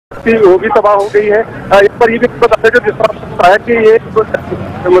थी वो भी तबाह हो गई है। इस पर ये भी बताया कि जिस तरह है कि ये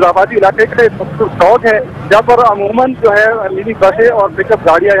मुजाफाती इलाके का एक चौक है जहाँ पर अमूमन जो है मिनी बसें और पिकअप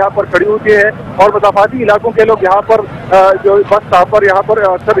गाड़ियाँ यहाँ पर खड़ी होती है और मुजाफाती इलाकों के लोग यहाँ पर जो बस स्टॉप पर यहाँ पर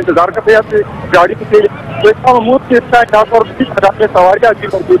अक्सर इंतजार करते हैं गाड़ी के लिए। तो इसका अमूमन हिस्सा यहाँ पर में सवारियाँ भी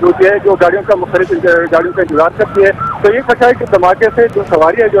मौजूद होती है जो गाड़ियों का मुख्तलिफ गाड़ियों का इंतजार करती है। तो ये खदशा है कि धमाके से जो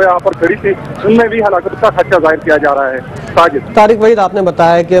सवारियाँ जो यहाँ पर खड़ी थी उनमें भी हलाकत का खदशा जाहिर किया जा रहा है। तारिक वहीद, आपने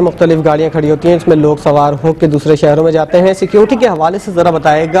बताया कि मुख्तलिफ गाड़ियाँ खड़ी होती हैं, इसमें लोग सवार होकर दूसरे शहरों में जाते हैं। सिक्योरिटी के हवाले से जरा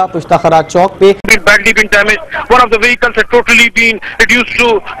बताएगा, पुश्तखरा चौक पे badly been damaged. One of the vehicles had totally been reduced to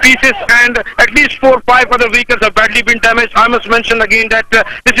pieces, and at least 4 or 5 other vehicles have badly been damaged. I must mention again that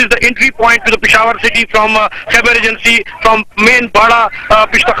this is the entry point to the Peshawar city from Khyber Agency, from main Bada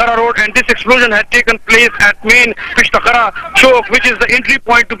Pishtakhara road, and this explosion had taken place at main Peshawar chowk, which is the entry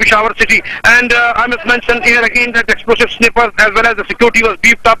point to Peshawar city. And I must mention here again that explosive sniffers as well as the security was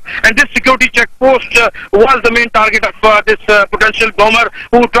beefed up, and this security check post was the main target of this potential bomber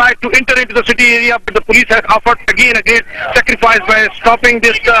who tried to enter into the city area, but the police has offered again a great sacrifice by stopping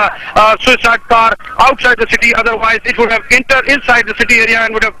this suicide car outside the city. Otherwise it would have entered inside the city area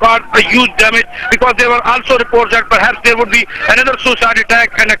and would have caused a huge damage, because there were also reports that perhaps there would be another suicide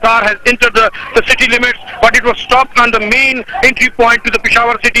attack and a car has entered the city limits, but it was stopped on the main entry point to the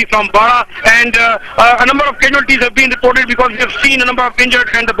Peshawar city from Bada. And a number of casualties have been reported, because we have seen a number of injured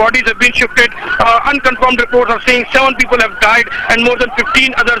and the bodies have been shifted. Unconfirmed reports are saying 7 people have died and more than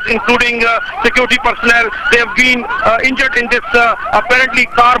 15 others, including security personnel, they have been injured in this apparently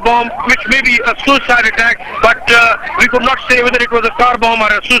car bomb, which may be a suicide attack, but we could not say whether it was a car bomb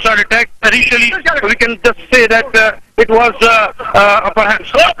or a suicide attack. Initially, we can just say that it was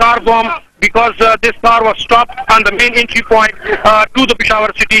perhaps a car bomb, because this car was stopped on the main entry point to the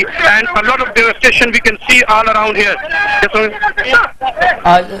Peshawar city, and a lot of devastation we can see all around here.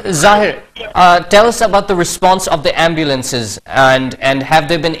 Zahir, tell us about the response of the ambulances, and have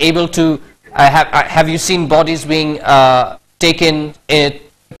they been able to have you seen bodies being taken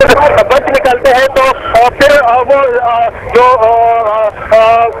बच निकलते हैं तो फिर वो जो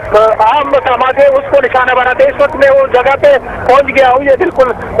आम समाज है उसको निशाना बनाते हैं। इस वक्त मैं वो जगह पे पहुंच गया हूँ। ये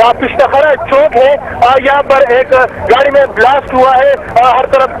बिल्कुल पिश्तखरा चौक है। यहाँ पर एक गाड़ी में ब्लास्ट हुआ है। हर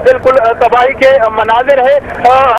तरफ बिल्कुल तबाही के मनाजिर है।